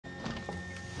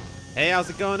Hey, how's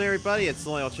it going, everybody? It's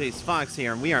Loyal Chase Fox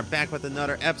here, and we are back with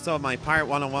another episode of my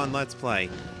Pirate101 Let's Play.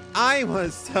 I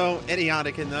was so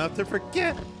idiotic enough to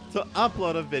forget to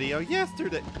upload a video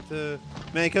yesterday, to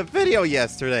make a video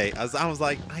yesterday. As I was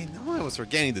like, I know I was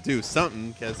forgetting to do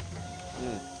something, because...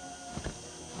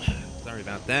 sorry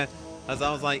about that. As I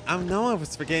was like, I know I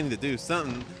was forgetting to do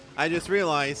something. I just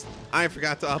realized I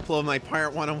forgot to upload my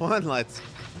Pirate101 Let's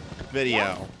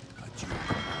video.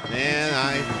 Man,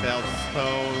 I felt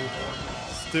so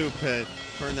stupid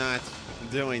for not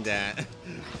doing that.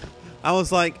 I was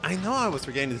like, I know I was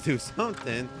forgetting to do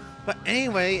something. But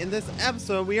anyway, in this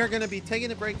episode, we are going to be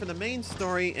taking a break from the main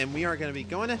story, and we are going to be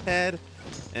going ahead,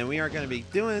 and we are going to be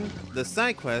doing the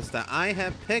side quest that I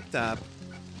have picked up,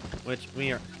 which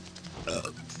we are,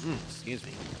 excuse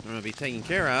me, we're going to be taking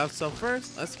care of. So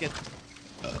first, let's get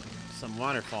some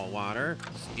waterfall water.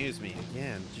 Excuse me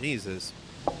again, Jesus.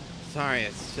 Sorry,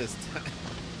 it's just...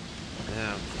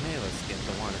 Okay, let's get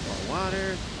the waterfall water.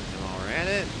 And while we're at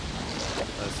it,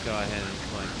 let's go ahead and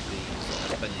collect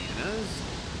these bananas.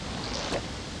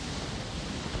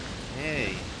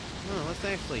 Okay. Oh, let's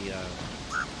actually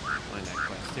find that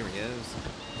quest. Here he is.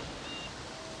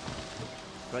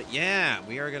 But yeah,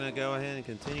 we are going to go ahead and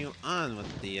continue on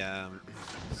with the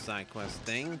side quest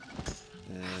thing.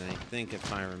 And I think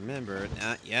if I remembered...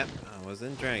 yep, I was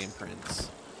in Dragon Prince.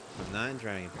 I'm not in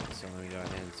Dragon Prince, so let me go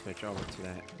ahead and switch over to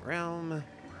that realm.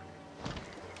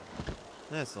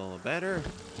 That's a little better.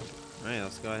 Alright,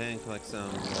 let's go ahead and collect some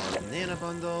more banana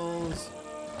bundles.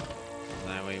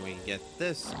 That way we get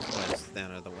this quest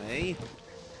out of the way.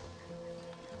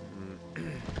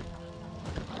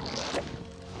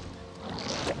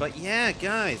 But yeah,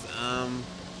 guys,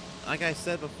 like I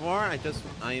said before, I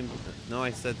know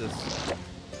I said this,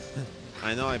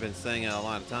 I know I've been saying it a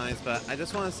lot of times, but I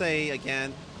just want to say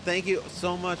again, thank you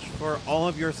so much for all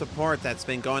of your support that's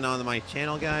been going on my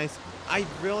channel, guys. I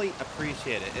really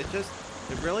appreciate it. It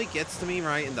really gets to me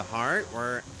right in the heart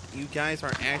where you guys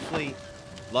are actually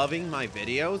loving my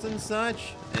videos and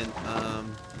such. And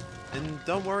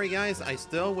don't worry, guys, I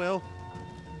still will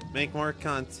make more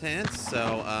content.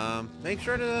 So make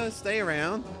sure to stay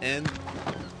around. And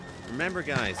remember,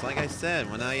 guys, like I said,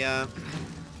 when I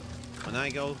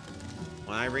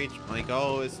reach, my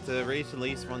goal is to reach at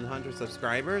least 100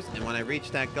 subscribers, and when I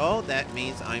reach that goal, that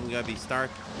means I'm gonna be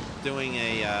start doing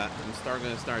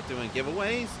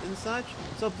giveaways and such.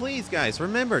 So please, guys,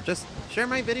 remember, just share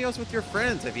my videos with your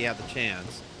friends if you have the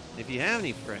chance. If you have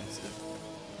any friends.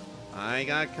 I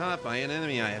got caught by an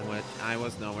enemy which I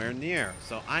was nowhere near,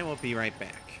 so I will be right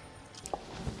back.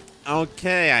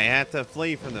 Okay, I had to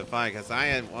flee from the fight because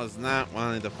I was not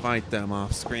wanting to fight them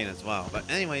off screen as well. But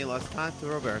anyway, let's talk to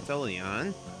Roberto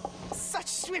Leon. Such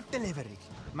swift delivery.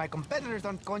 My competitors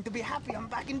aren't going to be happy I'm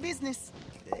back in business.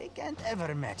 They can't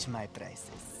ever match my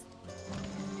prices.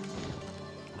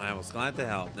 I was glad to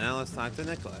help. Now let's talk to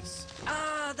Nicholas.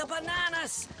 Ah, the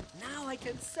bananas! Now I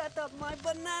can set up my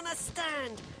banana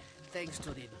stand. Thanks to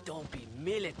the dopey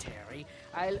military,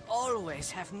 I'll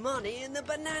always have money in the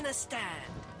banana stand.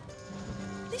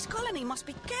 This colony must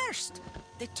be cursed.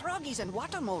 The Troggies and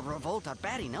Watermole revolt are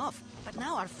bad enough, but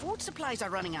now our food supplies are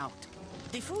running out.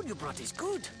 The food you brought is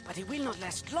good, but it will not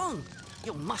last long.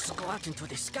 You must go out into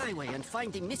the Skyway and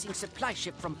find the missing supply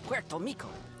ship from Puerto Rico.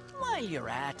 While you're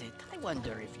at it, I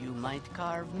wonder if you might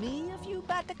carve me a few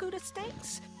Batacuda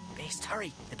steaks? Best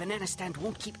hurry. The banana stand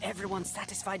won't keep everyone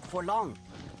satisfied for long.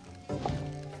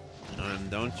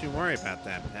 Don't you worry about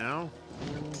that, pal.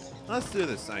 Let's do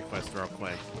this side quest real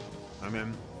quick.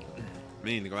 I'm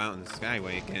meaning to go out in the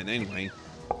Skyway again anyway.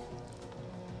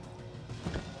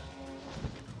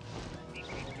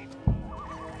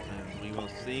 And we will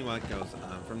see what goes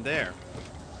on from there.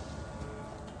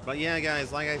 But yeah,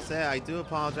 guys, like I said, I do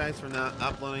apologize for not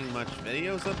uploading much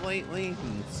videos of lately.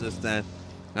 It's just that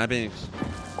I've been,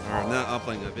 not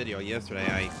uploading a video yesterday.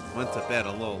 I went to bed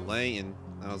a little late and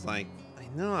I was like, I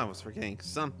know I was forgetting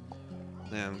some.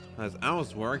 As I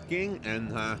was working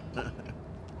and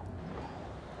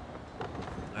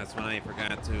that's when I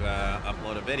forgot to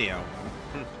upload a video.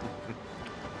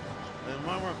 And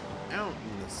while we're out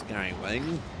in the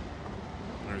Skyway,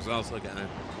 there's also gonna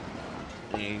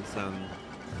be some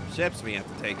ships we have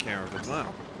to take care of as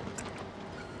well.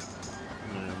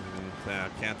 And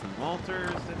Captain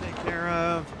Walters to take care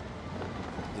of.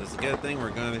 This is a good thing.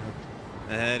 We're going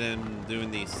ahead and doing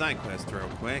the side quest real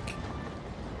quick.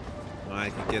 So I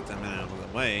can get them out of the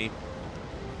way.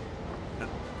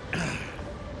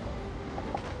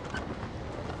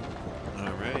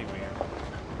 Alright,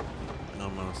 we're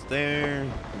almost there.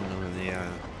 The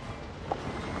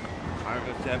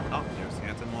cargo ship. Oh, there's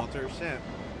Captain Walter's ship.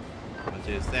 Which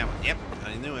is that one. Yep,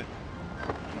 I knew it.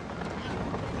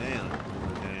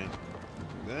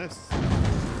 this.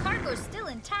 Cargo's still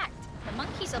intact. The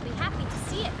monkeys will be happy to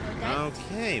see it, no doubt.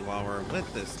 Okay, while we're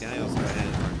with this guy, let's go ahead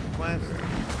and mark the quest.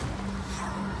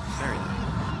 Very nice.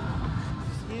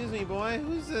 Excuse me, boy.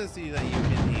 Who's this that you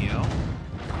can heal?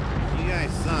 You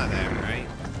guys saw that, right?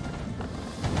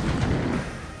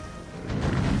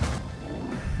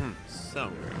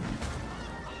 So.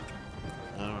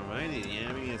 Alrighty, the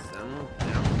enemy is down.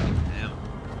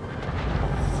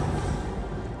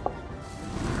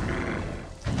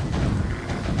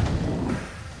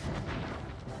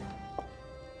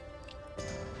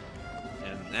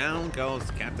 And down goes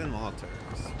Captain Walters.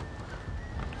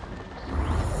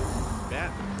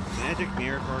 That magic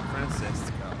mirror for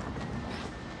Francisco.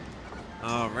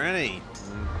 Alrighty.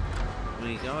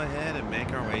 We go ahead and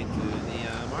make our way to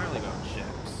the Marley boat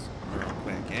ships real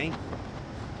quick, eh?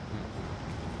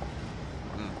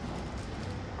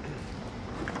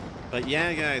 But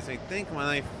yeah, guys, I think when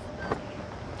I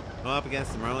go up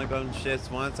against the Marley boat ships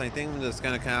once, I think I'm just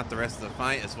gonna cut out the rest of the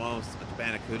fight as well as the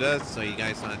Barracudas, so you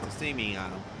guys don't have to see me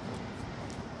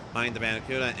find the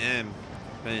Barracuda and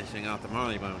finishing off the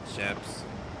Marley boat ships.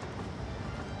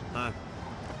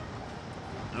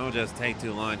 It'll just take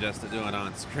too long just to do it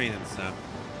on screen and stuff.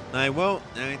 I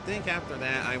think after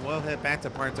that, I will head back to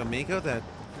Puerto Rico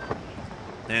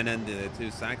and then do the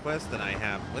 2 side quests that I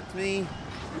have with me.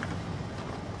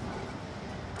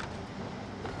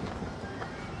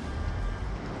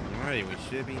 Alrighty, we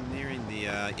should be nearing the,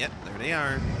 yep, there they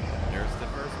are. There's the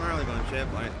first Marley boat ship.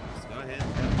 Alright, let's go ahead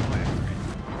and go after it.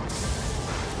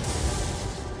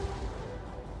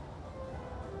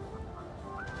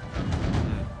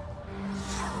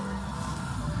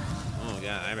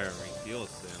 I better refuel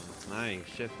soon. My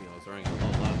ship fuel is running a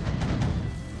little low.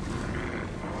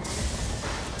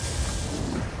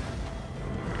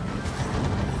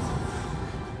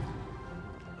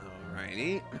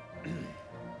 Alrighty.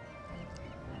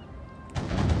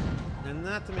 And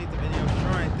not to make the video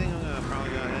short, I think I'm gonna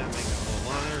probably go ahead and make it a little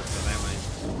longer so that might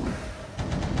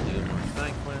do more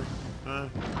side quests.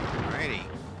 Alrighty.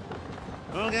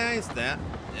 Well, guys, that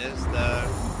is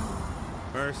the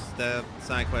first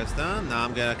side quest done. Now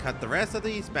I'm gonna cut the rest of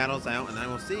these battles out, and I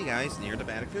will see you guys near the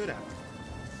Barracuda.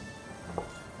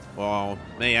 Well,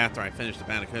 maybe after I finish the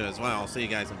Barracuda as well. I'll see you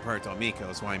guys in Puerto Rico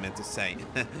is what I meant to say.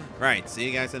 Right, see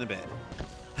you guys in a bit.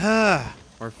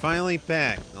 We're finally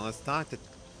back. Now let's talk to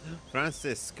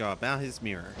Francisco about his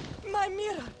mirror. My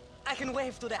mirror! I can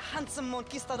wave to the handsome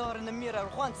conquistador in the mirror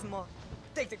once more.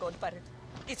 Take the gold pirate.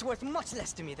 It's worth much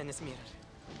less to me than this mirror.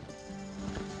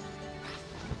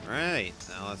 Right,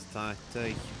 now let's talk to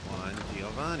Juan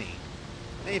Giovanni.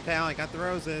 Hey pal, I got the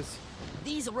roses.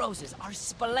 These roses are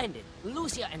splendid.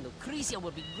 Lucia and Lucrecia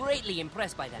will be greatly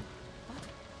impressed by them. But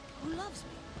who loves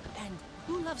me? And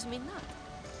who loves me not?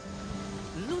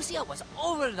 Lucia was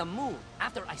over the moon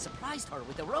after I surprised her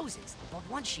with the roses. But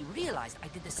once she realized I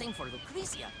did the same for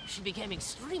Lucrecia, she became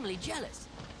extremely jealous.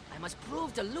 I must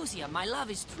prove to Lucia my love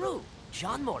is true.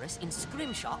 John Morris in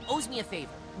Scrimshaw owes me a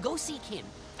favor. Go seek him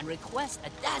and request a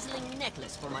dazzling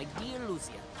necklace for my dear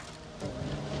Lucia.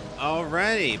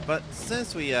 Alrighty, but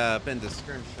since we been to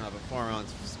Scrimshaw before on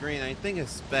screen, I think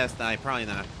it's best that I probably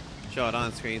not show it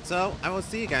on screen. So I will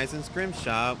see you guys in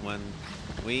Scrimshaw when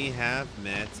we have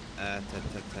met. That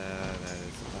is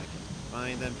if I can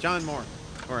find them. John Morris.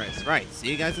 Right. See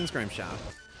you guys in Scrimshaw.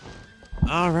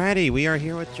 Alrighty, we are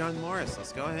here with John Morris.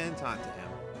 Let's go ahead and talk to him.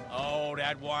 Oh,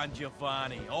 that Juan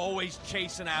Giovanni, always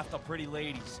chasing after pretty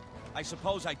ladies. I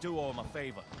suppose I do owe him a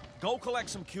favor. Go collect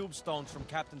some cube stones from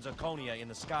Captain Zirconia in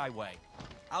the Skyway.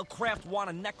 I'll craft Juan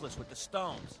a necklace with the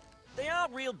stones. They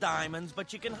aren't real diamonds,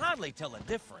 but you can hardly tell the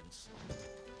difference.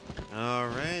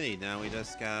 Alrighty, now we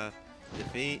just gotta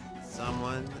defeat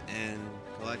someone and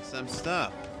collect some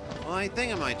stuff. Well, I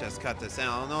think I might just cut this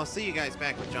out, and I'll see you guys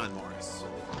back with John Morris.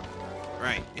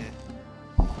 Right, yeah.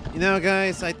 You know,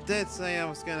 guys, I did say I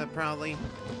was gonna probably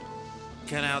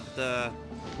cut out the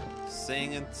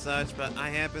sing and such, but I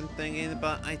have been thinking,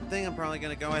 but I think I'm probably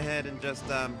gonna go ahead and just,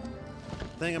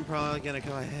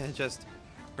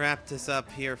 wrap this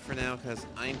up here for now, because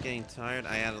I'm getting tired.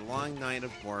 I had a long night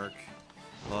of work,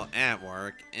 well, at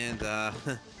work, and, I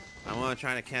want to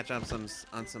try to catch up on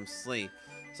some sleep.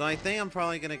 So I think I'm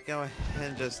probably gonna go ahead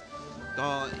and just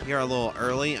go here a little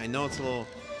early. I know it's a little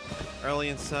early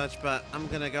and such, but I'm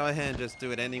gonna go ahead and just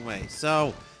do it anyway.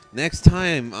 So next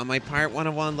time on my Pirate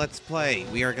 101 Let's Play,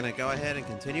 we are gonna go ahead and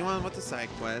continue on with the side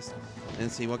quest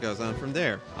and see what goes on from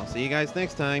there. I'll see you guys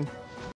next time.